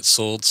guess they'll get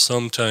sold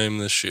sometime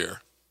this year.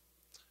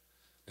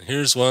 And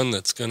here's one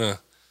that's going to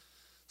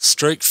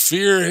strike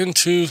fear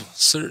into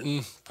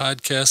certain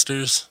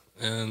podcasters,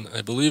 and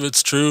I believe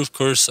it's true. Of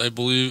course, I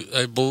believed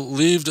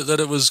that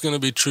it was going to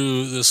be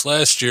true this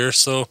last year,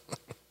 so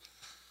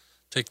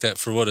take that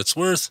for what it's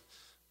worth.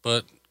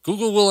 But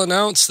Google will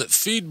announce that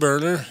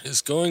FeedBurner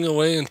is going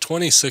away in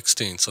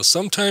 2016. So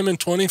sometime in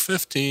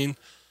 2015,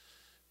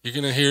 you're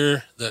going to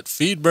hear that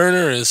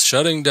FeedBurner is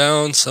shutting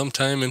down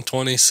sometime in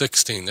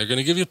 2016. They're going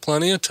to give you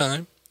plenty of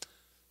time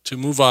to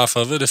move off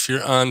of it if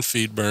you're on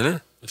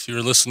FeedBurner. If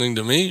you're listening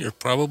to me, you're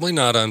probably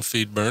not on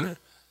FeedBurner.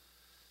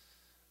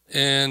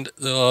 And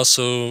they'll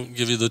also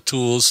give you the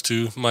tools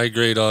to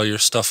migrate all your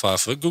stuff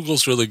off of it.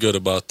 Google's really good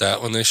about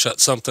that. When they shut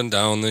something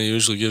down, they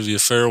usually give you a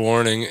fair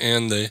warning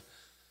and they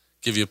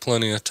give you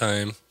plenty of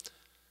time.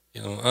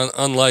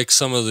 Unlike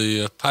some of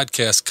the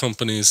podcast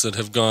companies that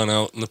have gone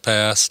out in the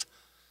past,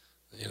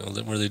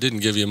 where they didn't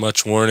give you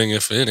much warning,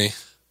 if any.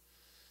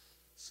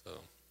 So,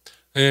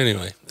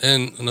 anyway,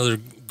 and another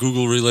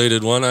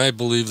Google-related one, I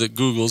believe that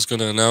Google's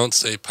going to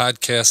announce a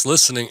podcast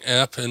listening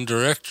app and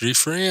directory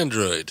for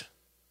Android.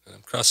 And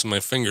I'm crossing my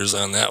fingers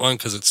on that one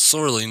because it's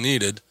sorely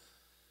needed.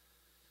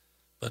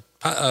 But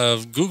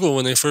Google,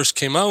 when they first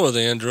came out with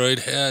Android,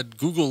 had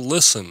Google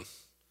Listen.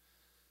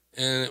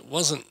 And it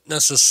wasn't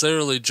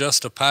necessarily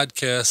just a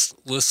podcast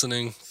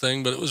listening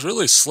thing, but it was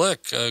really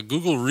slick.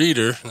 Google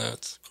Reader,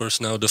 that's of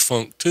course now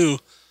defunct too,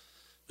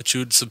 but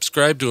you would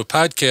subscribe to a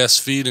podcast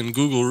feed in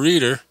Google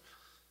Reader,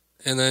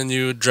 and then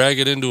you would drag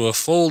it into a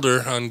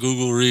folder on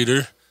Google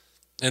Reader,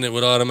 and it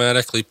would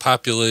automatically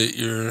populate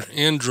your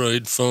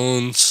Android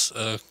phone's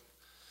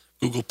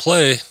Google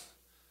Play,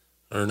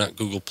 or not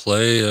Google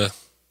Play,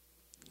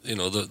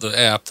 the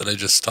app that I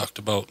just talked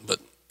about. But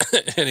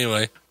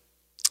anyway,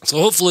 so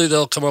hopefully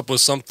they'll come up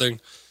with something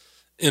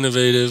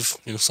innovative,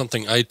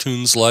 something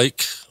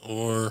iTunes-like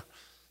or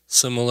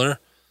similar.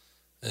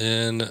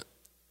 And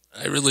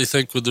I really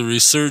think with the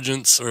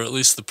resurgence, or at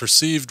least the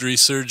perceived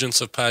resurgence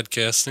of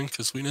podcasting,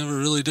 because we never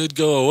really did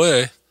go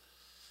away,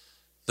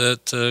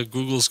 that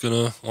Google's going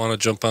to want to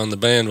jump on the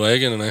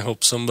bandwagon, and I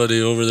hope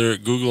somebody over there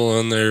at Google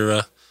on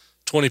their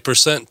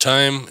 20%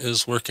 time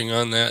is working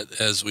on that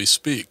as we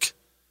speak.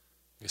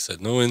 Like I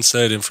said, no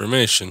inside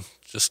information,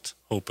 just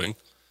hoping.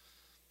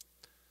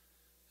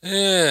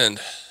 And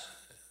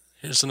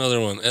here's another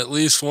one. At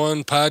least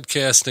one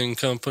podcasting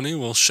company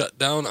will shut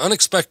down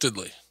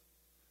unexpectedly.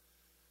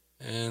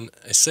 And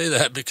I say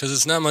that because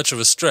it's not much of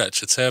a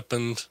stretch. It's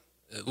happened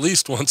at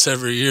least once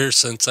every year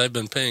since I've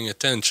been paying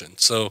attention.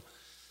 So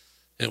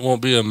it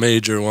won't be a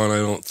major one, I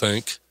don't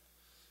think.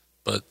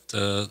 But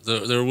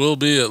there will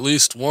be at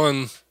least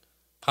one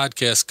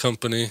podcast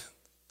company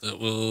that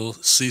will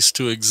cease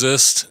to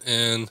exist,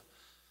 and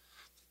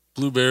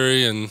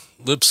Blueberry and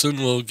Libsyn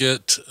will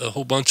get a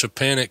whole bunch of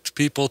panicked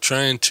people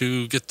trying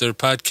to get their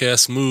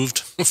podcasts moved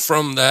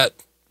from that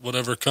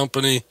whatever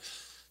company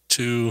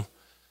to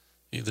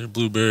either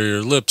Blueberry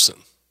or Libsyn.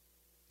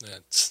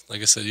 That's,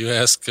 like I said, you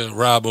ask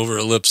Rob over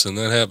at Libsyn,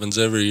 that happens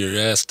every year. You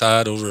ask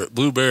Todd over at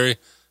Blueberry,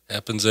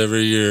 happens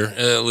every year,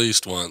 at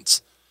least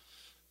once.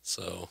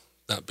 So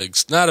not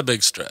a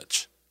big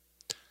stretch.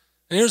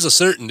 And here's a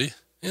certainty.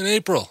 In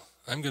April,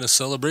 I'm going to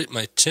celebrate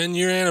my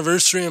 10-year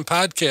anniversary in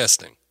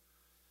podcasting.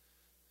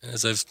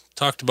 As I've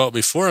talked about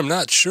before, I'm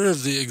not sure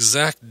of the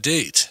exact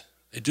date.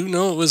 I do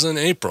know it was in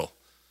April.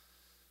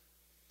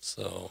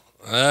 So,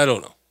 I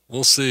don't know.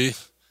 We'll see.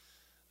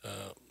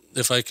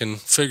 if I can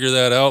figure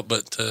that out,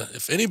 but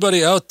if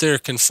anybody out there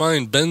can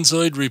find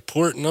Benzoid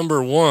Report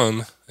number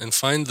 1 and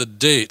find the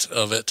date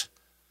of it,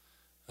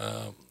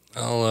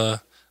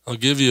 I'll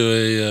give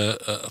you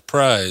a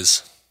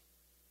prize.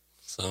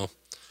 So,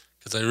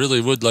 because I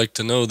really would like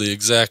to know the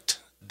exact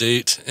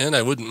date, and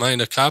I wouldn't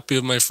mind a copy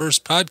of my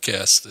first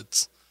podcast.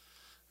 It's,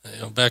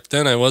 back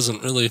then I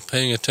wasn't really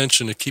paying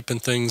attention to keeping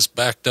things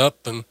backed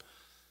up, and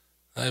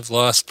I've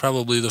lost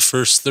probably the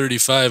first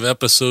 35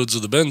 episodes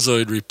of the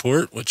Benzoid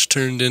Report, which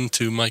turned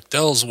into Mike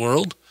Dell's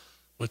World,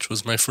 which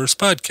was my first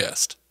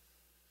podcast.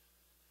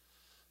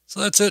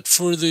 So that's it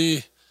for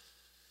the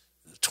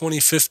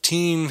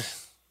 2015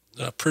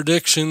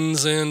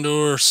 predictions and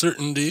or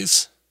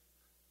certainties.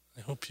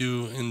 I hope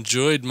you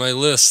enjoyed my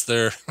list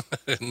there.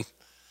 And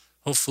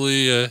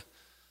hopefully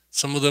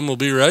some of them will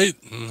be right,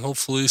 and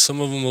hopefully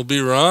some of them will be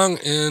wrong,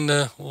 and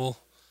we'll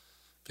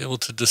be able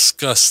to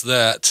discuss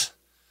that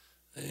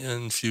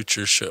in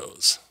future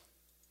shows.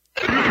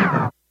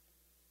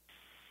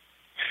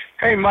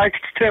 Hey Mike,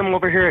 it's Tim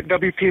over here at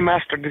WP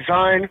Master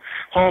Design,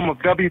 home of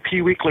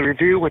WP Weekly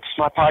Review, which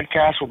my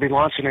podcast will be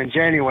launching in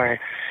January.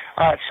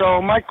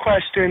 So my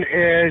question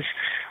is,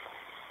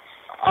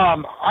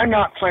 I'm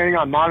not planning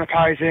on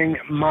monetizing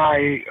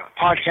my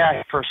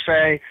podcast per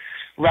se.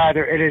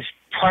 Rather, it is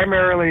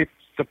primarily,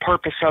 the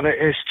purpose of it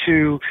is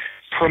to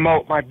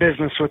promote my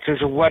business, which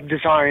is a web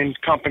design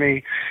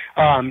company,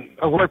 a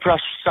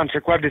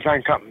WordPress-centric web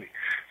design company.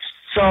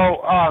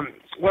 So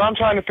what I'm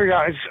trying to figure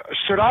out is,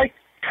 should I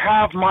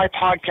have my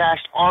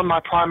podcast on my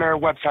primary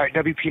website,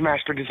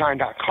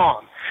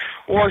 WPMasterDesign.com,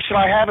 or should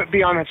I have it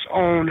be on its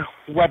own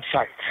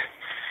website?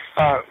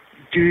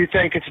 Do you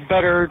think it's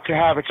better to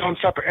have its own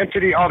separate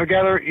entity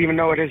altogether, even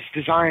though it is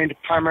designed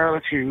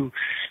primarily to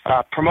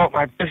promote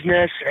my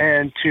business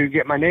and to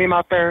get my name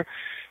out there,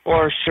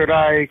 or should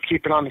I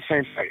keep it on the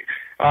same site?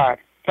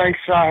 Thanks.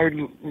 I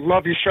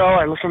love your show.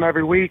 I listen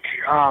every week.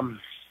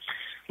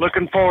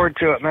 Looking forward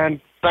to it, man.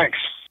 Thanks.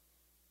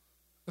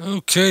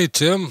 Okay,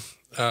 Tim.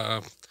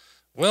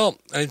 Well,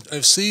 I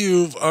see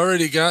you've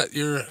already got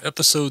your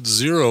episode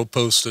 0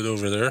 posted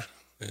over there.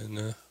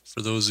 And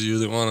for those of you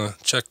that want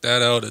to check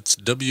that out, it's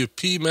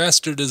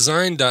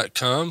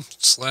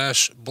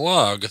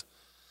wpmasterdesign.com/blog.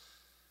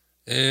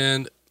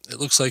 And it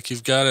looks like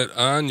you've got it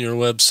on your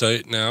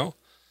website now.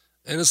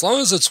 And as long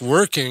as it's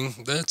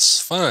working,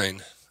 that's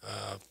fine.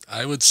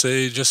 I would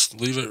say just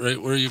leave it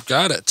right where you've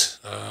got it.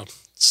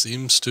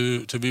 Seems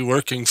to be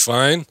working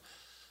fine.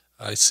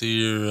 I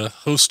see you're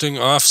hosting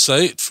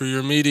off-site for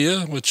your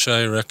media, which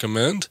I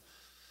recommend.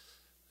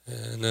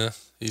 And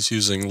he's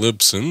using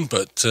Libsyn,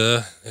 but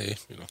hey,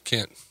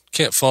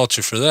 can't fault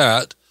you for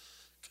that,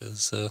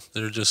 because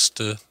they're just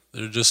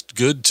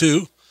good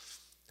too.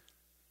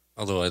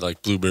 Although I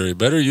like Blueberry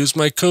better, use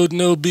my code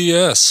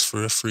NOBS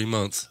for a free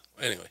month.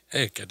 Anyway,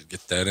 hey, got to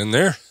get that in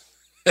there.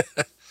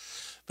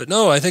 But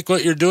no, I think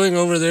what you're doing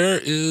over there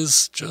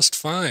is just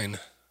fine.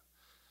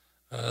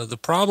 The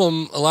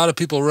problem a lot of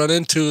people run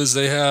into is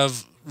they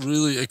have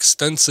really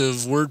extensive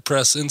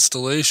WordPress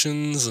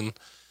installations, and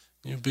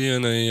you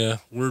being a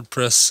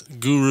WordPress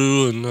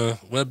guru and a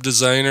web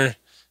designer,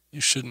 you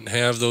shouldn't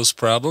have those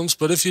problems.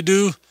 But if you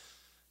do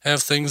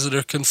have things that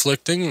are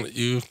conflicting that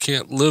you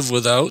can't live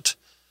without,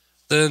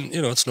 then,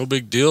 it's no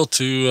big deal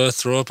to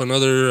throw up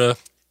another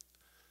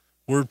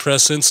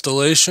WordPress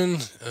installation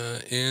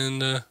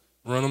and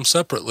run them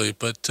separately.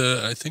 But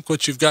I think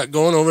what you've got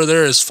going over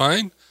there is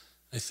fine.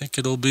 I think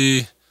it'll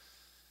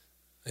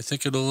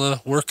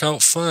work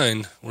out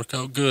fine, work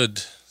out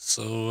good.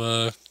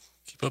 So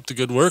keep up the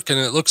good work, and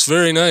it looks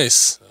very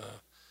nice.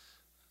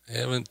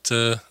 Looks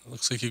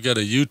like you've got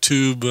a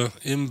YouTube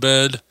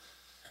embed,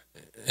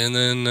 and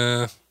then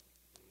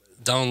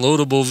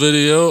downloadable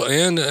video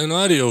and an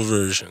audio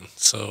version.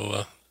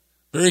 So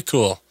very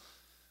cool.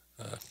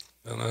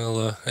 And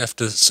I'll have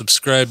to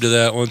subscribe to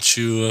that once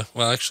you,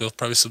 I'll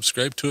probably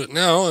subscribe to it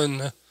now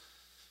and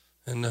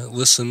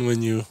listen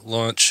when you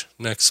launch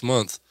next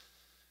month.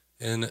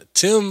 And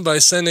Tim, by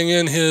sending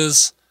in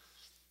his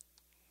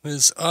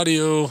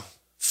audio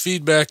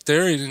feedback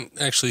there, he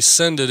didn't actually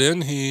send it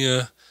in.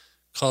 He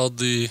called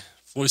the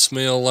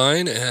voicemail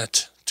line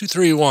at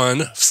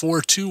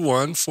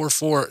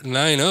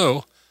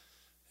 231-421-4490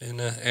 and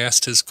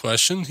asked his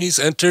question. He's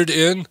entered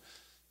in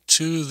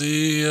to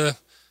the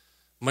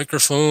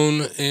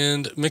microphone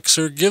and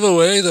mixer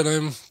giveaway that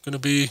I'm going to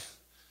be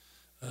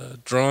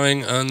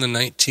drawing on the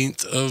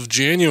 19th of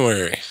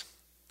January.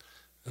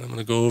 And I'm going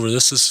to go over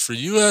this. This is for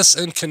U.S.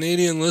 and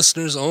Canadian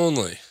listeners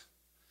only.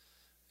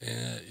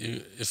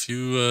 If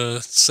you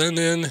send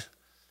in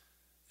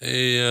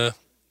a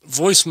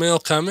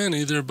voicemail comment,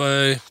 either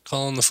by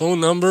calling the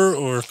phone number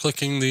or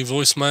clicking the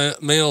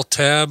voicemail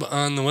tab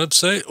on the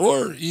website,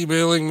 or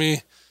emailing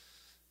me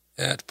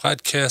at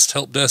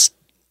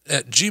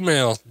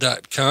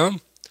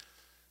podcasthelpdesk@gmail.com,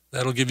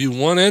 that'll give you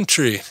one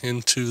entry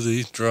into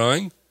the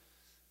drawing.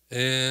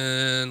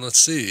 And let's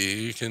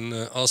see, you can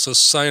also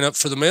sign up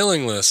for the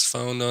mailing list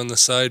found on the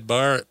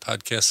sidebar at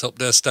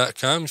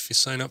podcasthelpdesk.com if you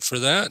sign up for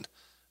that.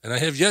 And I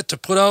have yet to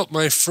put out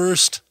my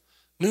first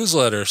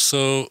newsletter,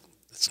 so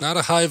it's not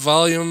a high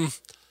volume,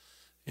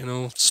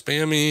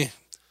 spammy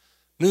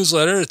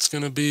newsletter. It's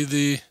going to be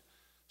the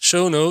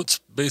show notes,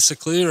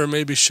 basically, or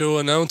maybe show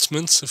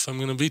announcements. If I'm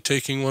going to be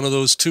taking one of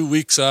those 2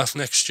 weeks off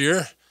next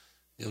year,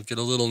 you'll get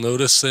a little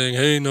notice saying,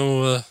 hey,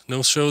 no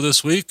show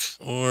this week.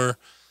 Or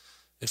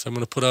if I'm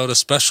going to put out a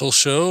special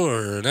show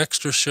or an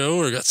extra show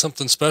or got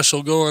something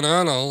special going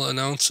on, I'll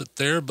announce it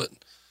there. But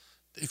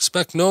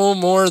expect no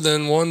more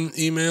than 1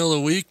 email a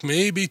week,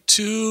 maybe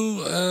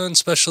 2 on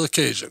special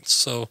occasions.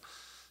 So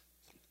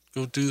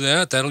go do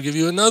that. That'll give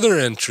you another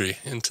entry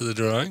into the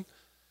drawing.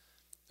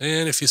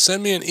 And if you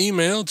send me an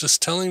email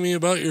just telling me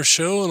about your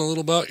show and a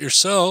little about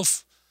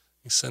yourself,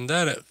 you send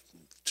that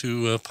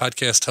to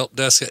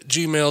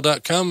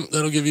podcasthelpdesk@gmail.com.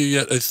 That'll give you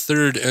yet a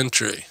 3rd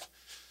entry.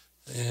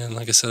 And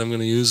like I said, I'm going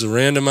to use a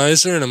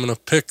randomizer, and I'm going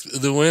to pick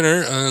the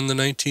winner on the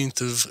 19th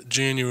of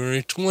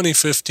January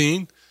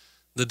 2015.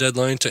 The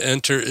deadline to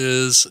enter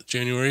is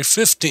January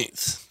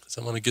 15th, because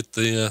I want to get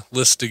the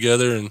list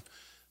together and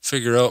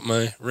figure out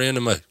my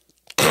randomizer.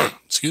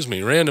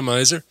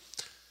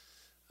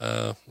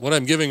 What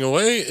I'm giving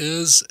away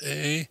is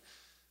a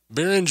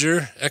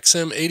Behringer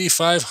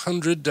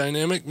XM8500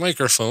 dynamic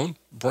microphone,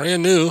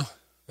 brand new.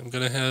 I'm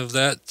going to have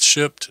that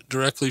shipped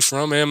directly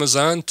from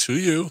Amazon to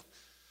you.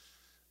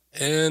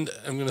 And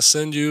I'm going to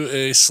send you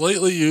a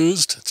slightly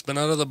used, it's been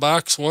out of the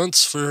box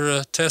once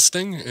for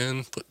testing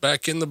and put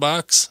back in the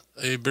box,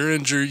 a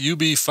Behringer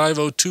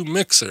UB502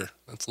 mixer.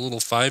 That's a little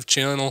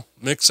 5-channel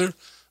mixer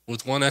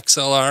with 1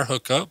 XLR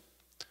hookup.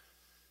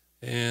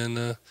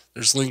 And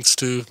there's links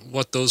to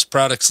what those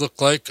products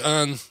look like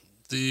on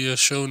the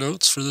show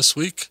notes for this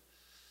week.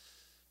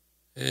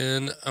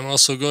 And I'm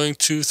also going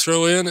to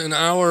throw in an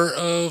hour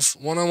of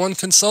one-on-one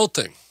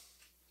consulting.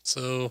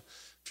 So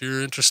if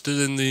you're interested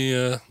in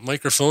the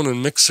microphone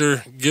and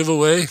mixer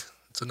giveaway,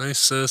 it's a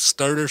nice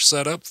starter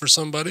setup for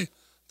somebody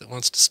that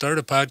wants to start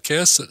a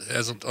podcast that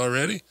hasn't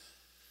already.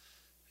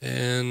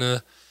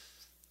 And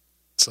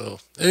so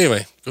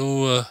anyway,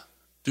 go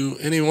do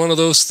any one of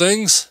those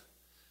things,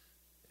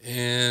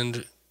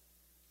 and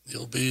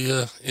you'll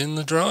be in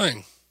the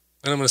drawing.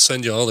 And I'm going to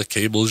send you all the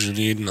cables you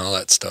need and all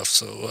that stuff.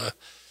 So,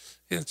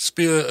 just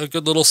be a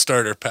good little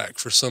starter pack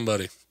for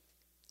somebody.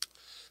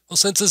 Well,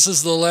 since this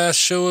is the last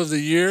show of the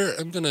year,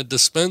 I'm going to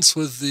dispense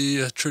with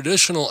the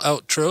traditional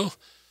outro.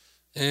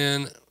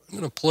 And I'm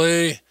going to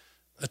play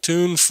a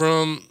tune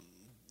from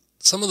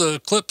some of the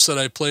clips that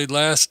I played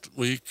last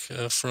week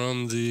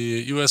from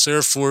the U.S.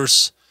 Air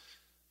Force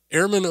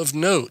Airmen of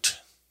Note.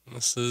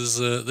 This is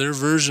their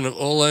version of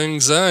Auld Lang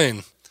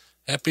Syne.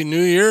 Happy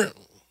New Year.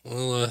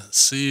 We'll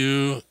see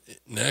you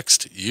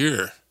next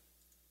year.